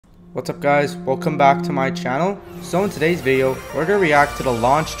What's up guys, welcome back to my channel. So in today's video, we're going to react to the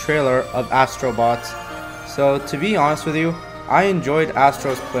launch trailer of Astro. So to be honest with you, I enjoyed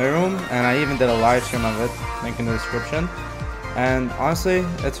Astro's Playroom and I even did a live stream of it, link in the description. And honestly,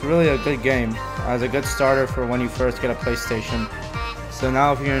 it's really a good game, as a good starter for when you first get a PlayStation. So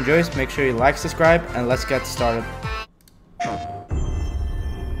now if you enjoy this, make sure you like, subscribe, and let's get started.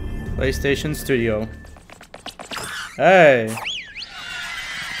 PlayStation Studio. Hey!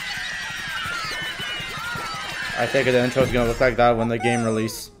 I think the intro is gonna look like that when the game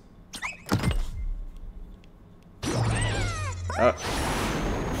release.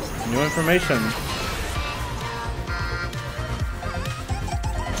 New information.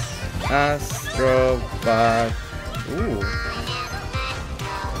 Astro. Ooh.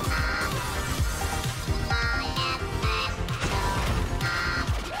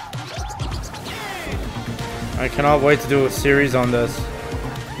 I cannot wait to do a series on this.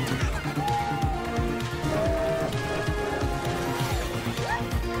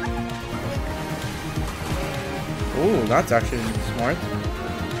 Ooh, that's actually smart.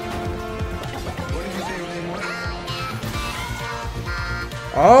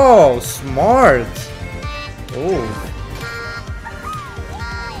 Oh, smart! Ooh.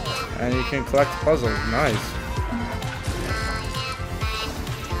 And you can collect puzzles. Nice.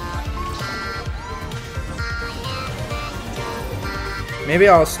 Maybe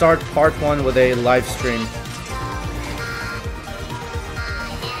I'll start part 1 with a live stream.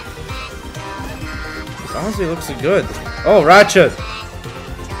 This honestly looks good. Oh, Ratchet!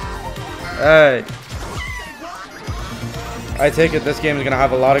 Hey. I take it this game is gonna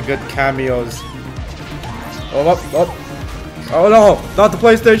have a lot of good cameos. Oh no, not the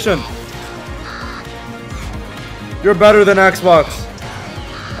PlayStation! You're better than Xbox.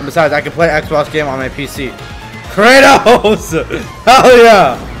 And besides, I can play Xbox game on my PC. Kratos! Hell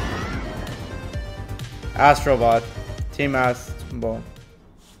yeah! Astrobot. Team Astro.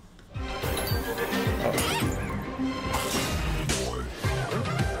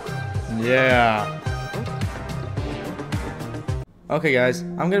 Yeah. Okay guys,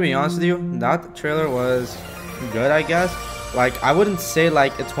 I'm gonna be honest with you, that trailer was good, I guess. Like, I wouldn't say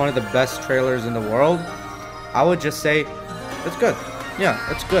like it's one of the best trailers in the world. I would just say it's good. Yeah,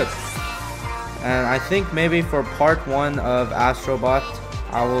 it's good. And I think maybe for part 1 of Astrobot,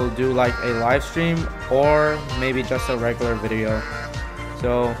 I will do like a live stream or maybe just a regular video.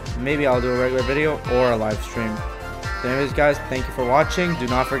 So maybe I'll do a regular video or a live stream. So anyways guys, thank you for watching. Do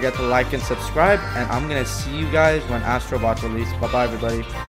not forget to like and subscribe, and I'm gonna see you guys when Astrobot release. Bye bye everybody.